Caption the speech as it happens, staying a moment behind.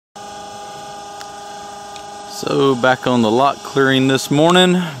So back on the lot clearing this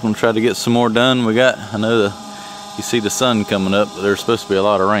morning. I'm gonna try to get some more done. I know you see the sun coming up, but there's supposed to be a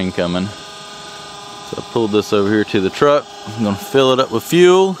lot of rain coming. So I pulled this over here to the truck. I'm gonna fill it up with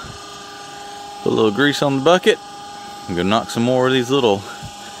fuel, put a little grease on the bucket. I'm gonna knock some more of these little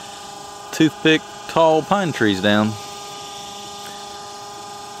toothpick tall pine trees down.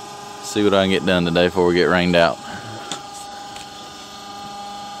 See what I can get done today before we get rained out.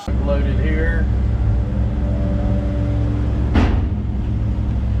 Loaded here.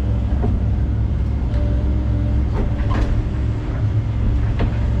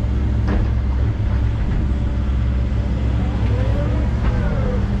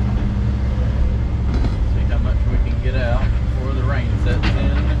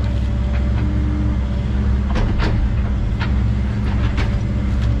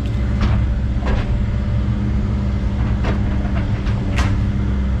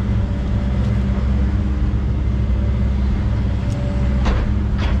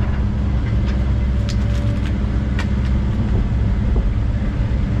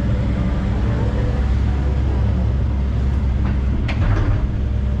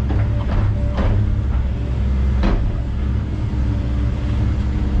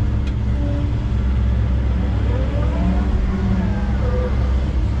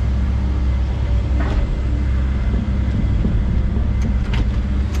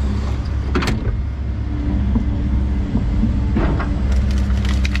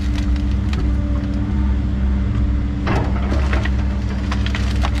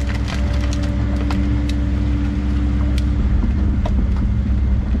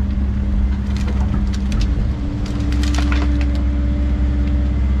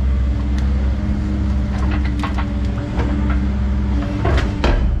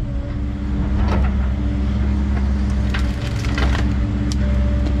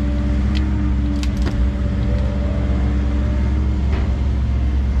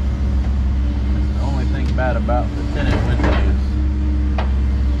 About the tinted windows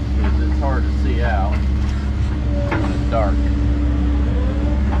is it's hard to see out when it's dark.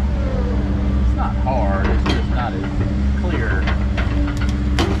 It's not hard, it's just not as clear.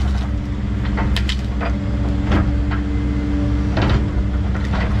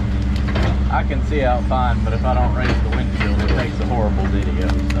 I can see out fine, but if I don't raise the windshield, it takes a horrible video,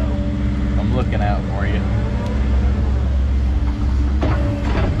 so I'm looking out for you.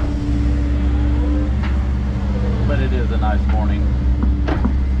 But it is a nice morning.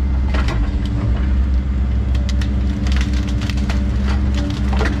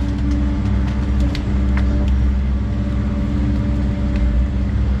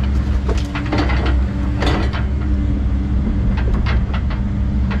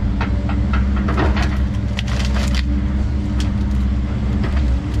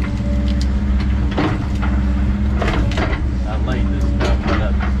 I laid this stuff at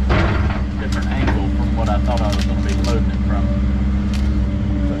a different angle from what I thought I was going to be loading it from.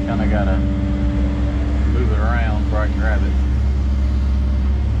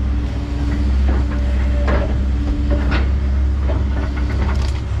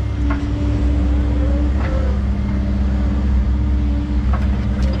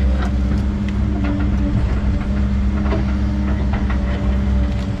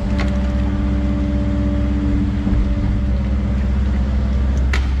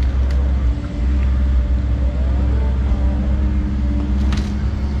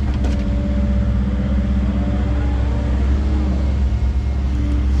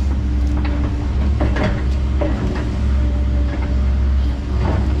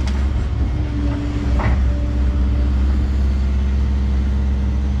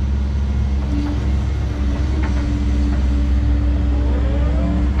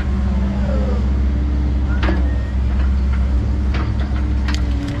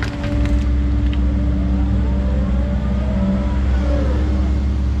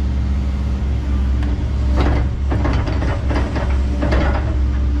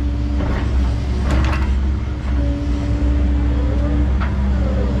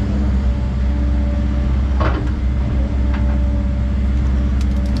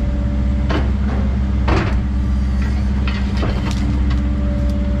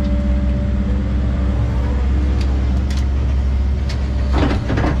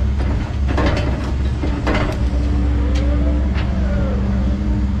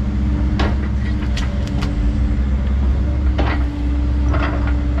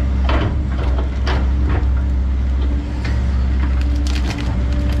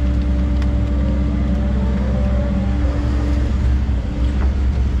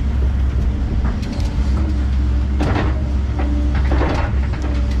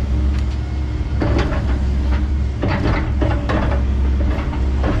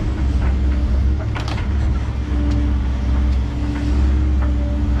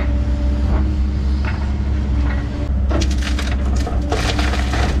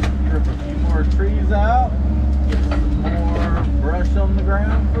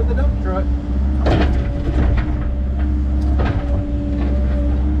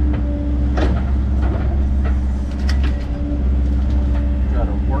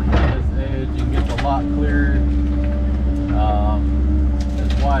 lot clearer,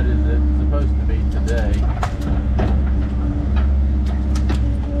 as wide as it's supposed to be today.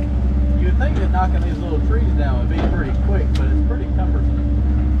 You'd think that knocking these little trees down would be pretty quick, but it's pretty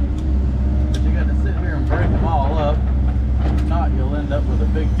cumbersome. But you got to sit here and break them all up. If not, you'll end up with a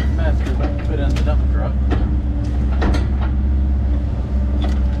big mess to put in the dump truck.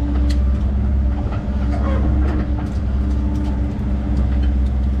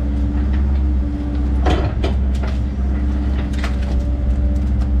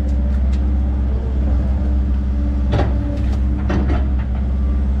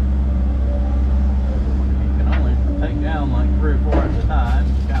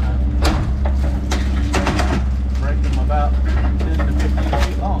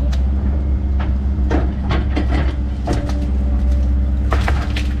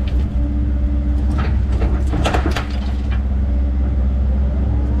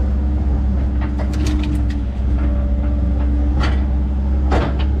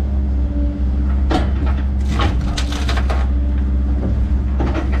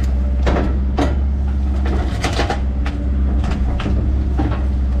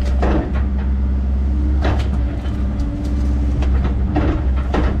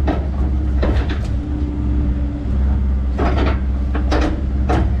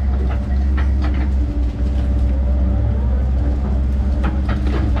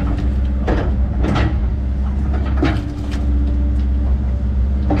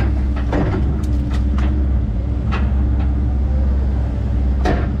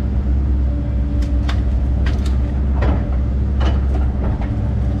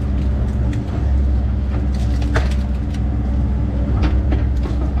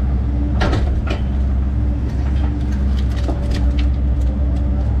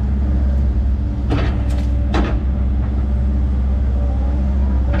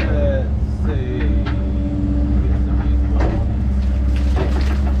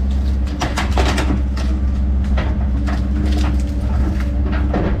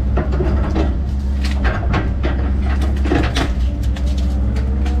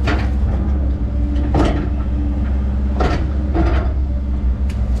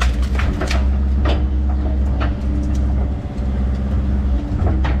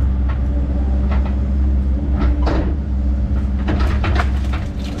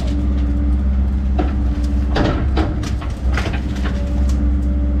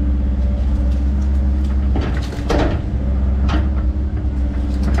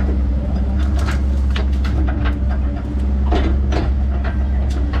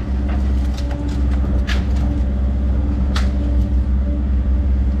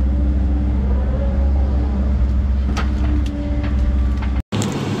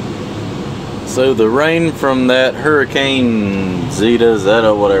 So the rain from that Hurricane Zeta,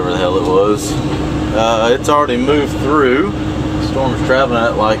 whatever the hell it was, it's already moved through. The storm's traveling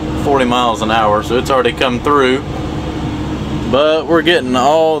at like 40 miles an hour, so it's already come through. But we're getting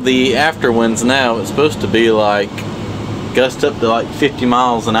all the afterwinds now. It's supposed to be like gust up to like 50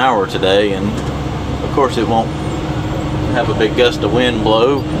 miles an hour today, and of course it won't have a big gust of wind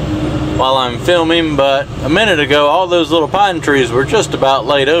blow while I'm filming, but a minute ago all those little pine trees were just about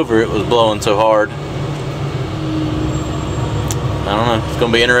laid over. It was blowing so hard. I don't know, it's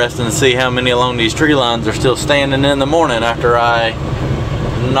gonna be interesting to see how many along these tree lines are still standing in the morning after I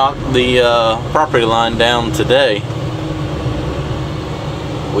knock the property line down today.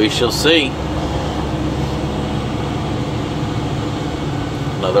 We shall see.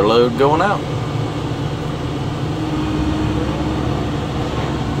 Another load going out.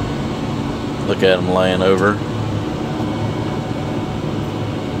 Look at them laying over.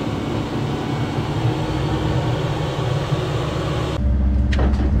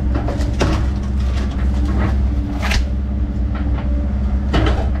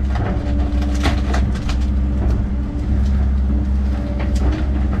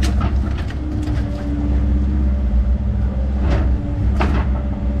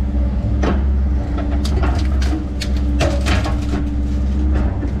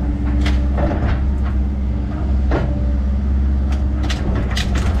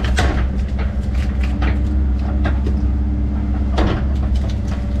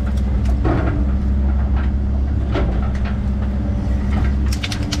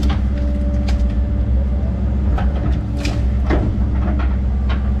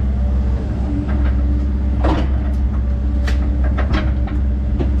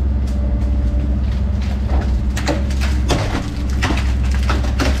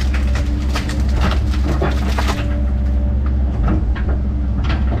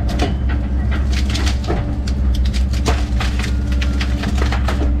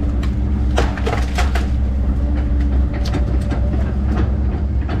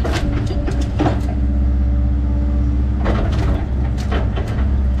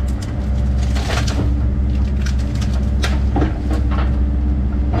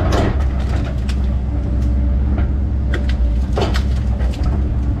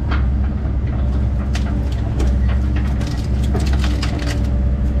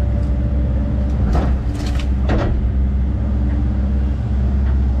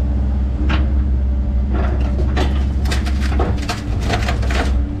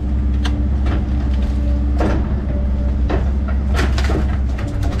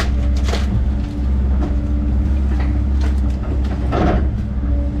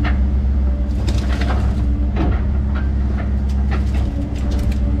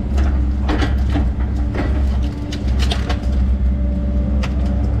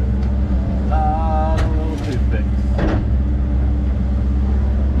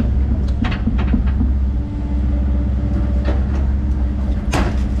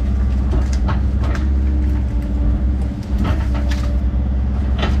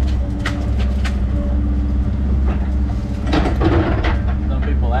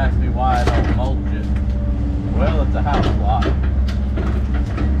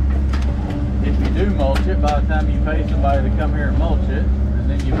 time you pay somebody to come here and mulch it, and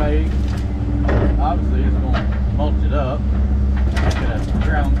then you pay, obviously it's going to mulch it up, make it a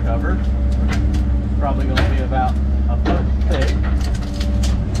ground cover. It's probably going to be about a foot thick,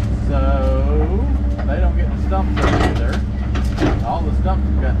 so they don't get the stumps up either. All the stumps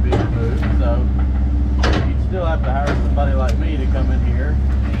have got to be removed, so you'd still have to hire somebody like me to come in here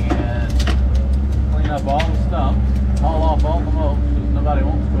and clean up all the stumps, haul off all the mulch, because nobody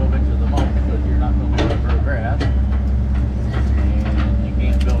wants 12 inches of mulch, because you're not going to be able to grow grass, and you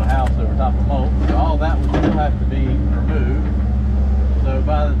can't build a house over top of mulch, so all that would still have to be removed. So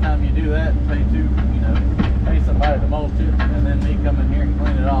by the time you do that, pay somebody to mulch it, and then me come in here and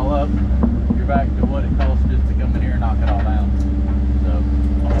clean it all up, you're back to what it costs just to come in here and knock it all down. So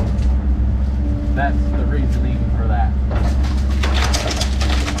that's the reasoning for that.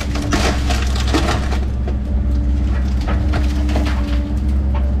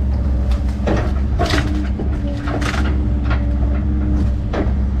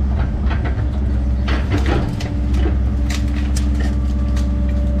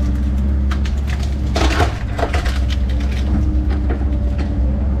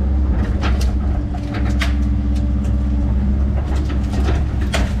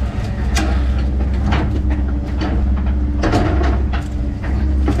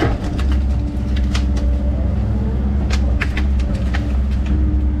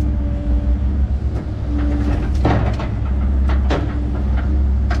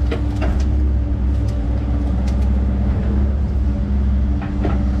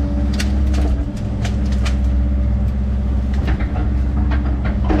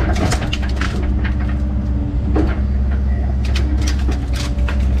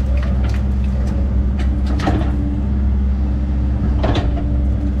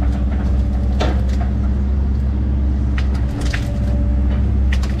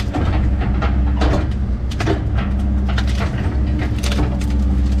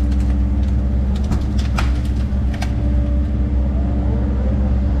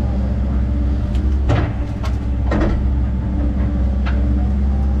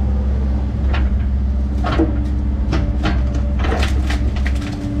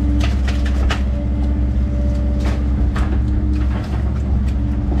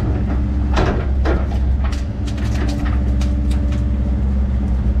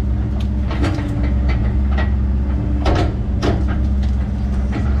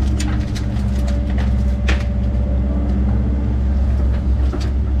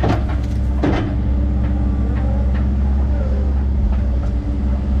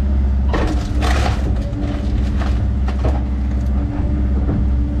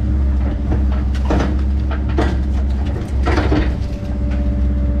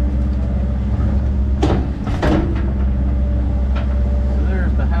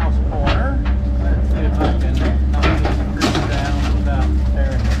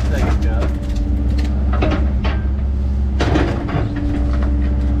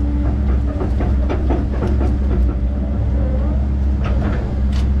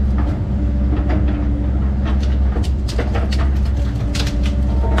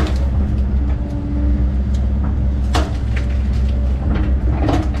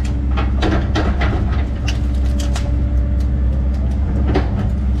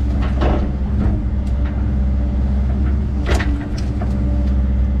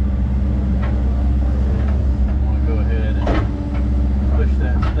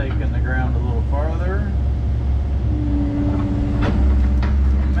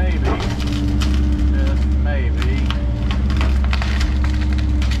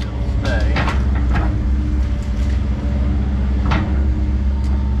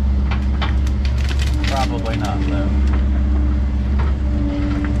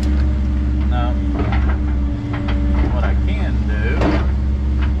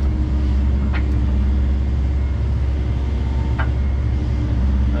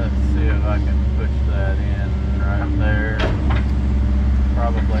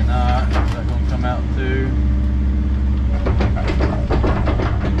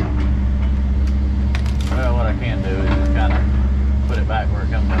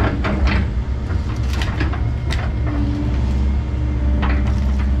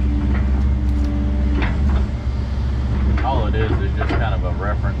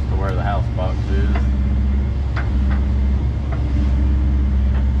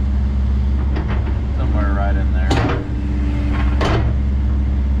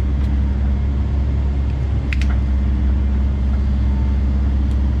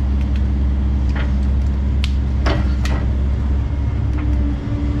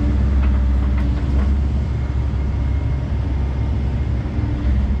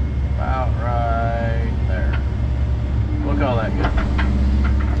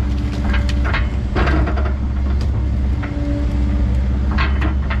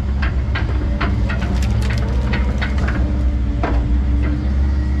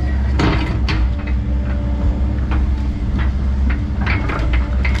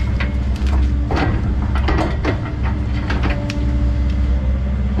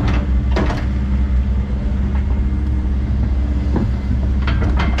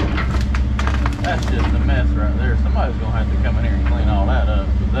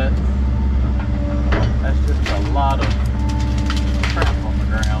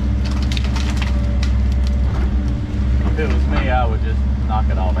 I would just knock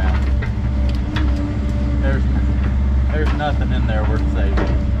it all down. There's nothing in there worth saving.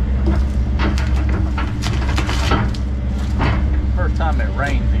 First time it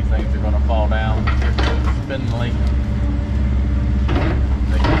rains, these things are going to fall down. They're so spindly.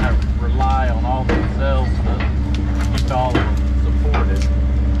 They kind of rely on all themselves to keep all of them supported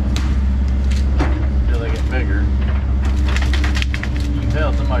until they get bigger. You can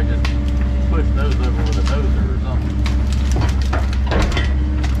tell somebody just pushed those over with a dozer or something.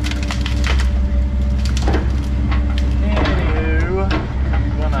 Anywho,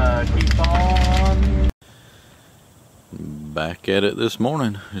 I'm gonna keep on. Back at it this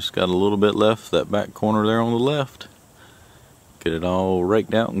morning. Just got a little bit left, that back corner there on the left. Get it all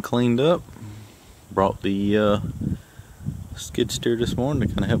raked out and cleaned up. Brought the skid steer this morning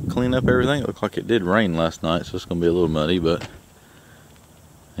to kind of help clean up everything. It looked like it did rain last night, so it's going to be a little muddy, but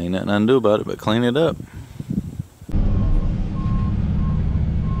ain't nothing I can do about it but clean it up.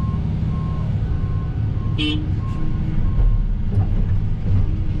 Getting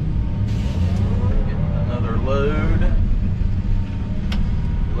another load.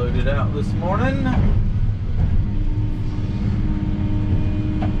 Loaded out this morning.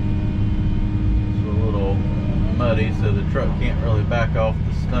 It's a little muddy, so the truck can't really back off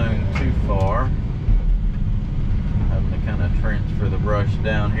the stone too far. Having to kind of transfer the brush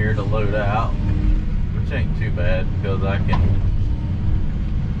down here to load out, which ain't too bad because I can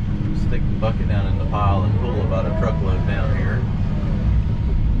stick the bucket down in the pile and pull about a truckload down here.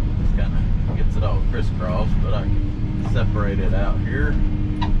 Just kind of gets it all crisscrossed, but I can separate it out here.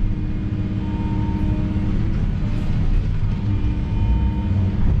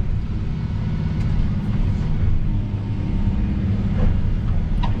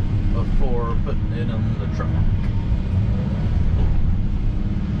 Before putting it on the truck.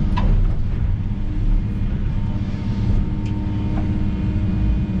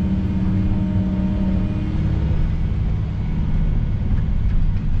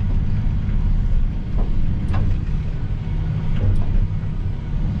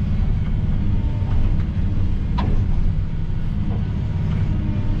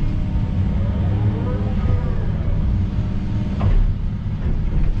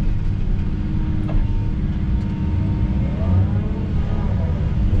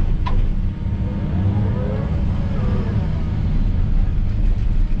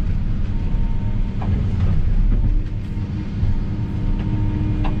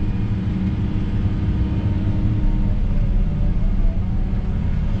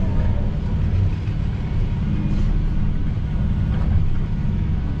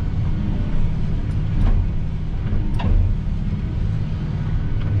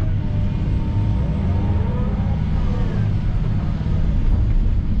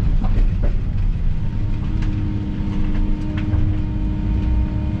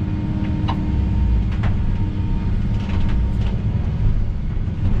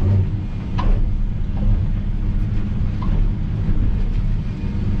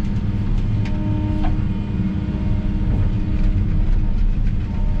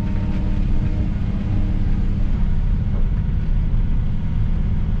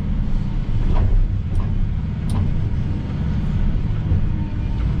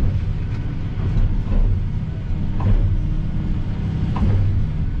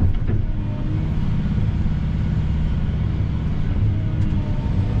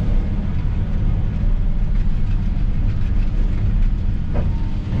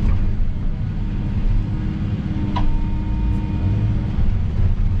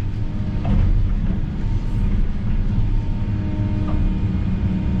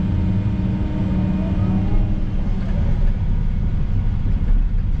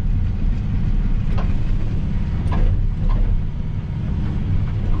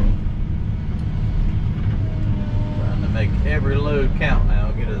 Every load count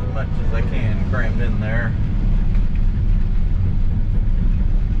now, get as much as I can crammed in there.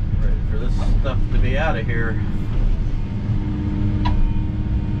 Ready for this stuff to be out of here.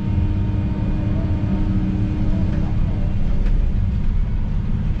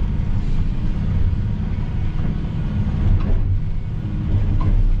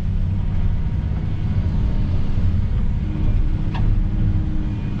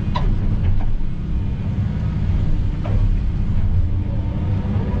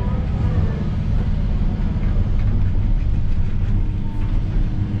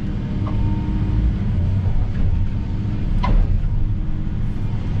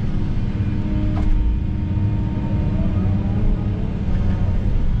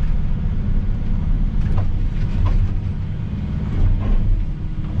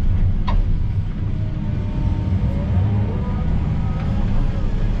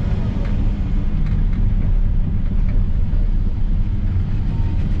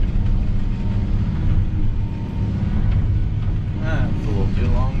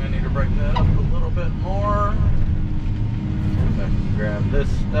 Grab this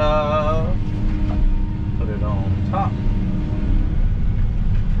stuff, put it on top.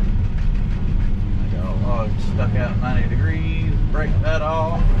 I got a log stuck out 90 degrees, break that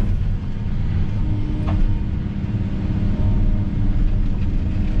off.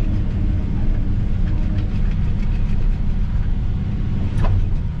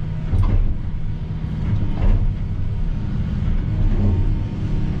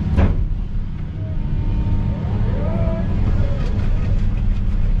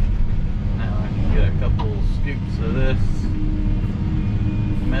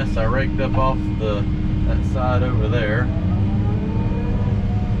 I raked up off that side over there.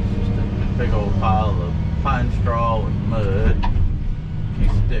 It's just a big old pile of pine straw with mud, a few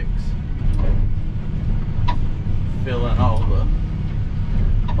sticks. Fill in all the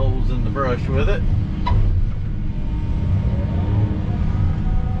holes in the brush with it.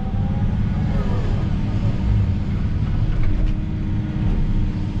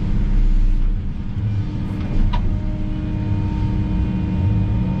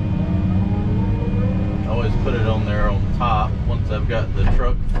 Put it on there on top once I've got the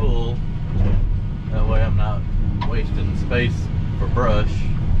truck full. That way I'm not wasting space for brush.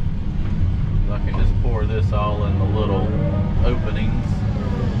 I can just pour this all in the little openings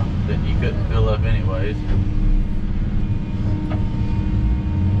that you couldn't fill up anyways.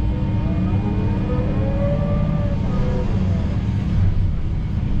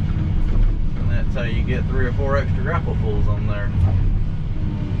 And that's how you get 3 or 4 extra grapplefuls on there.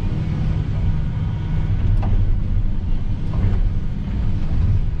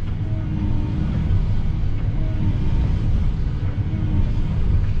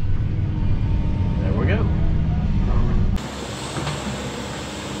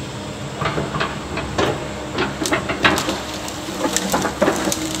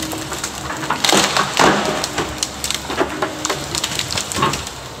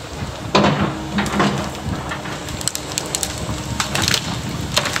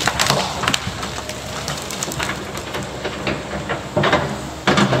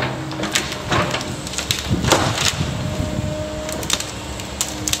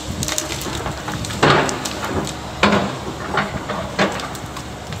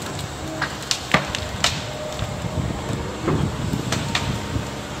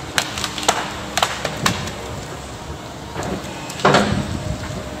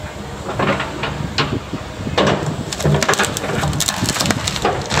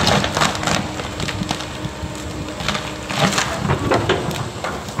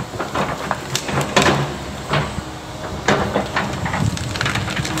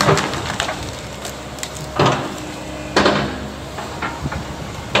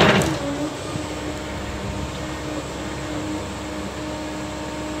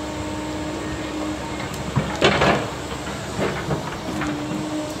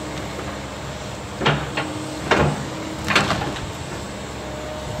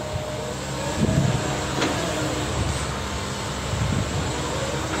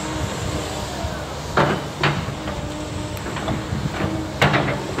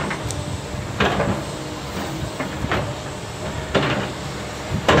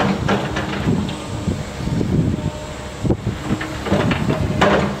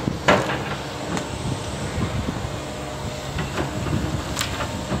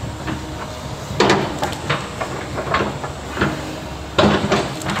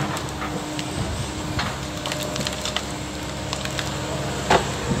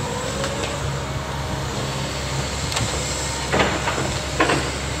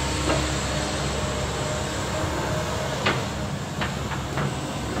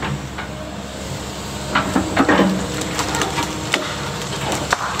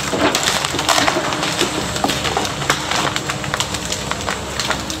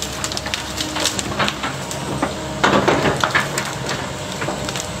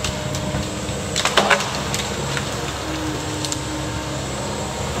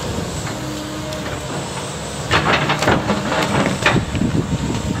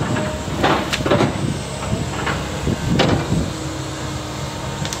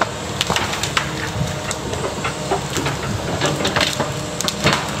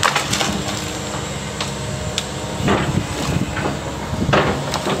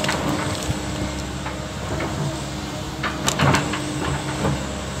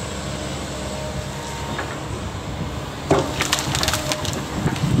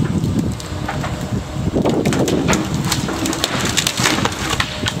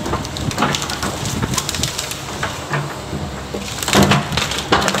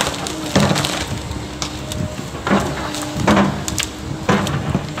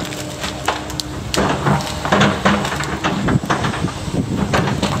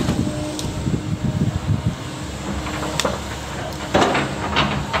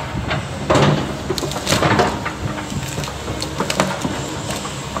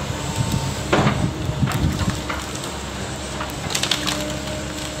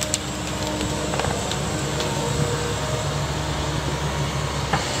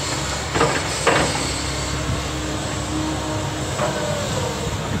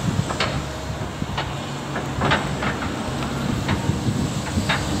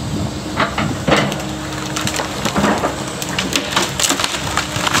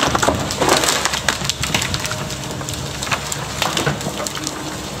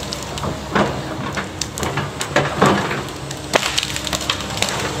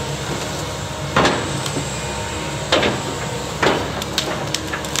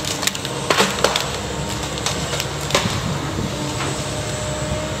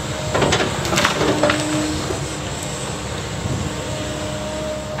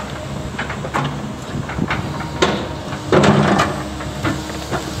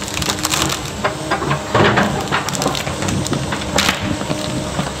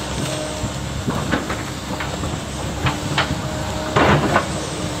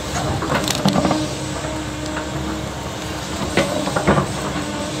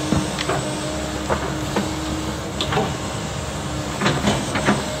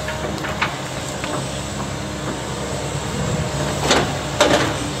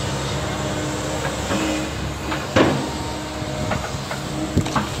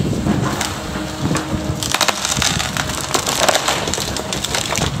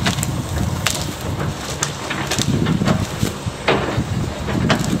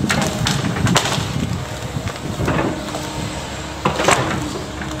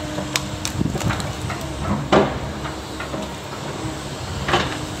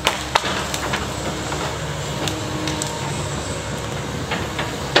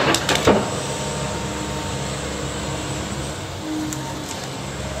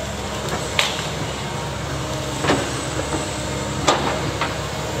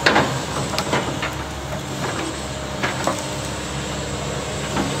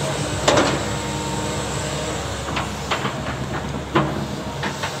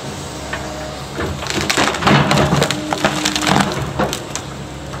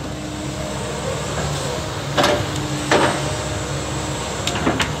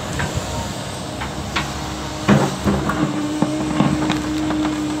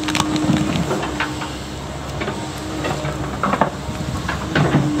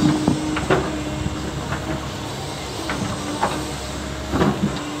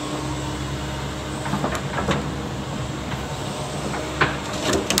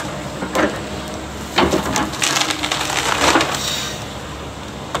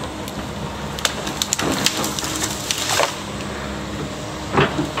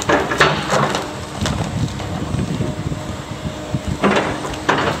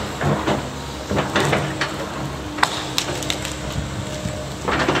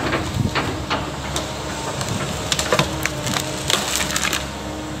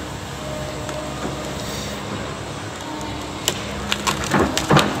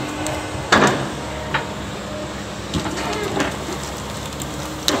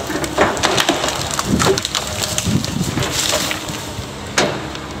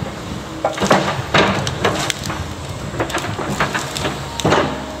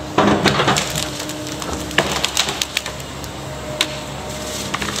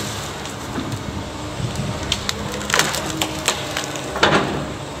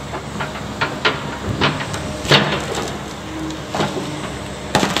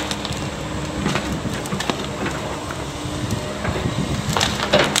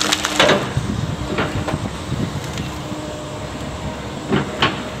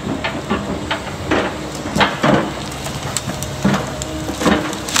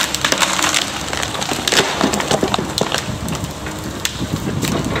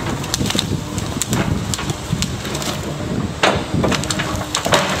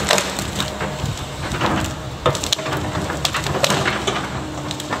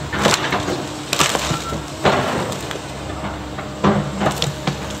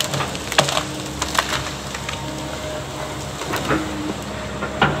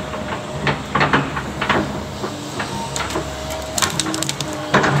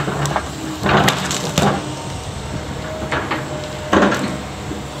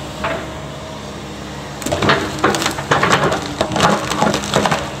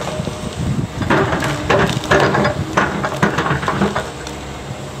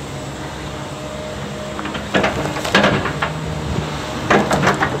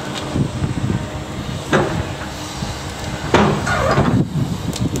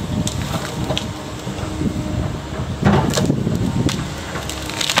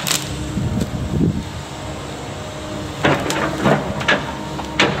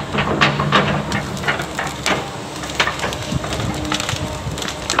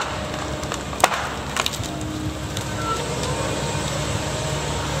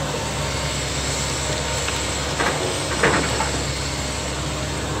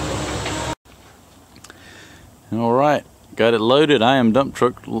 All right, got it loaded. I am dump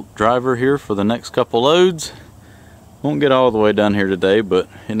truck driver here for the next couple loads. Won't get all the way done here today, but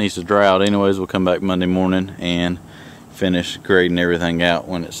it needs to dry out anyways. We'll come back Monday morning and finish grading everything out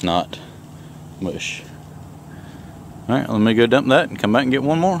when it's not mush. All right, let me go dump that and come back and get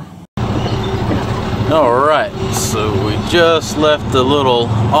one more. All right, so we just left the little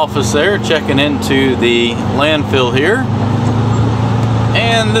office there, checking into the landfill here.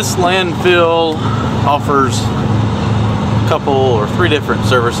 And this landfill offers a couple or 3 different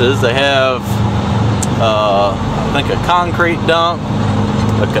services. They have, I think, a concrete dump,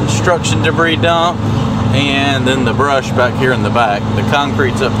 a construction debris dump, and then the brush back here in the back. The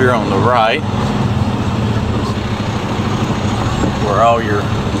concrete's up here on the right, where all your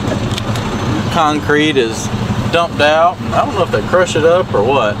concrete is dumped out. I don't know if they crush it up or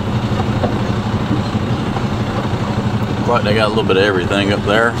what. Looks like they got a little bit of everything up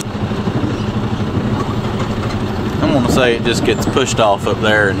there. I'm gonna say it just gets pushed off up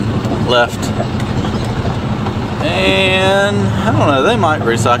there and left. And I don't know, they might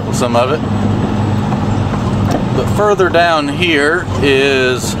recycle some of it. But further down here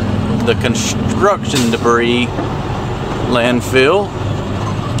is the construction debris landfill,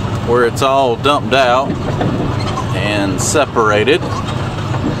 where it's all dumped out and separated. There's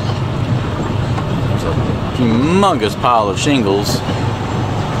a humongous pile of shingles.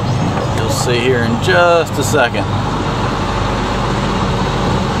 You'll see here in just a second.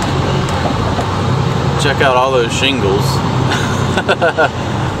 Check out all those shingles.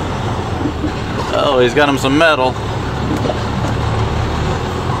 Oh, he's got him some metal.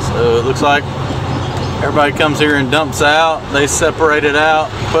 So it looks like everybody comes here and dumps out. They separate it out,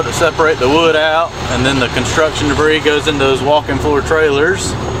 separate the wood out, and then the construction debris goes into those walk-in floor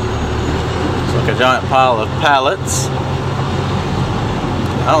trailers. It's like a giant pile of pallets.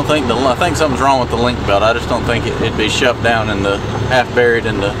 I think something's wrong with the link belt. I just don't think it'd be shoved down in the, half buried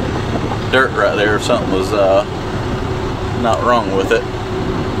in the dirt right there if something was not wrong with it.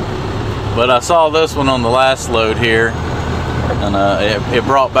 But I saw this one on the last load here, and it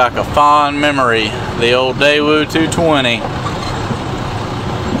brought back a fond memory. The old Daewoo 220.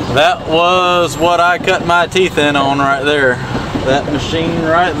 That was what I cut my teeth in on right there. That machine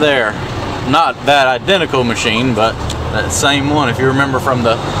right there. Not that identical machine, but that same one. If you remember from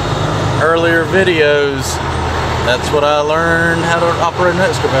the earlier videos, that's what I learned how to operate an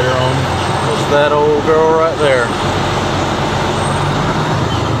excavator on. Was that old girl right there.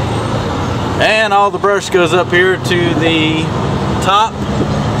 And all the brush goes up here to the top.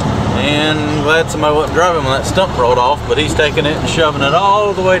 And glad somebody wasn't driving when that stump rolled off, but he's taking it and shoving it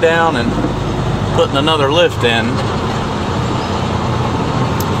all the way down and putting another lift in.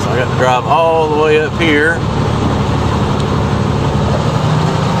 So I got to drive all the way up here.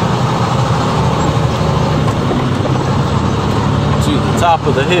 To the top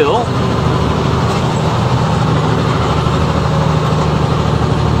of the hill.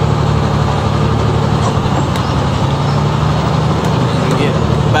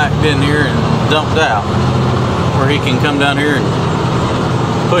 Backed in here and dumped out, where he can come down here and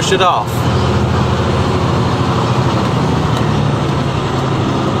push it off.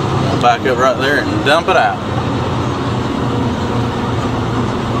 Back up right there and dump it out.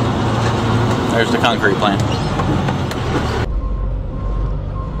 There's the concrete plant.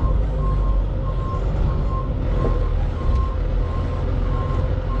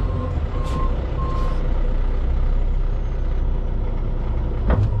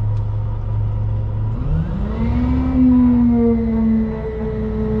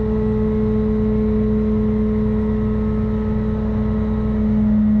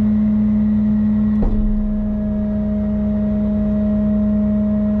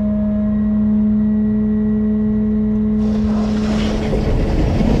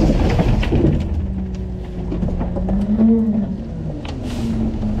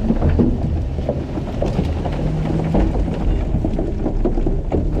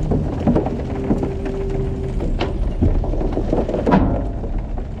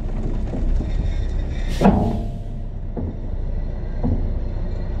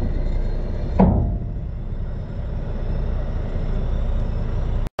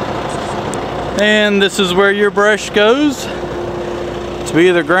 And this is where your brush goes to be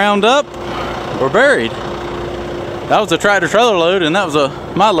either ground up or buried. That was a tractor trailer load, and that was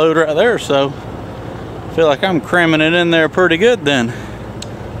my load right there, so I feel like I'm cramming it in there pretty good then.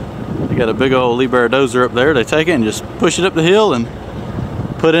 They got a big old Liebherr dozer up there. They take it and just push it up the hill and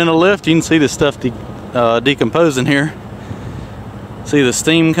put in a lift. You can see the stuff decomposing here. See the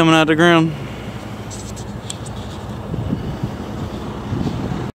steam coming out of the ground?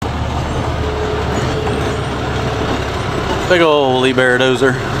 Big old Liebherr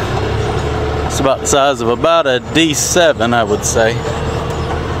dozer. It's about the size of about a D7, I would say.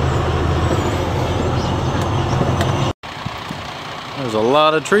 There's a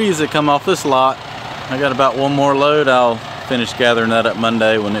lot of trees that come off this lot. I got about one more load. I'll finish gathering that up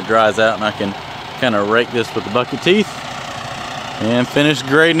Monday when it dries out, and I can kind of rake this with the bucket teeth and finish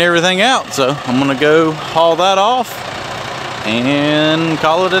grading everything out. So I'm gonna go haul that off and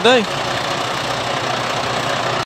call it a day.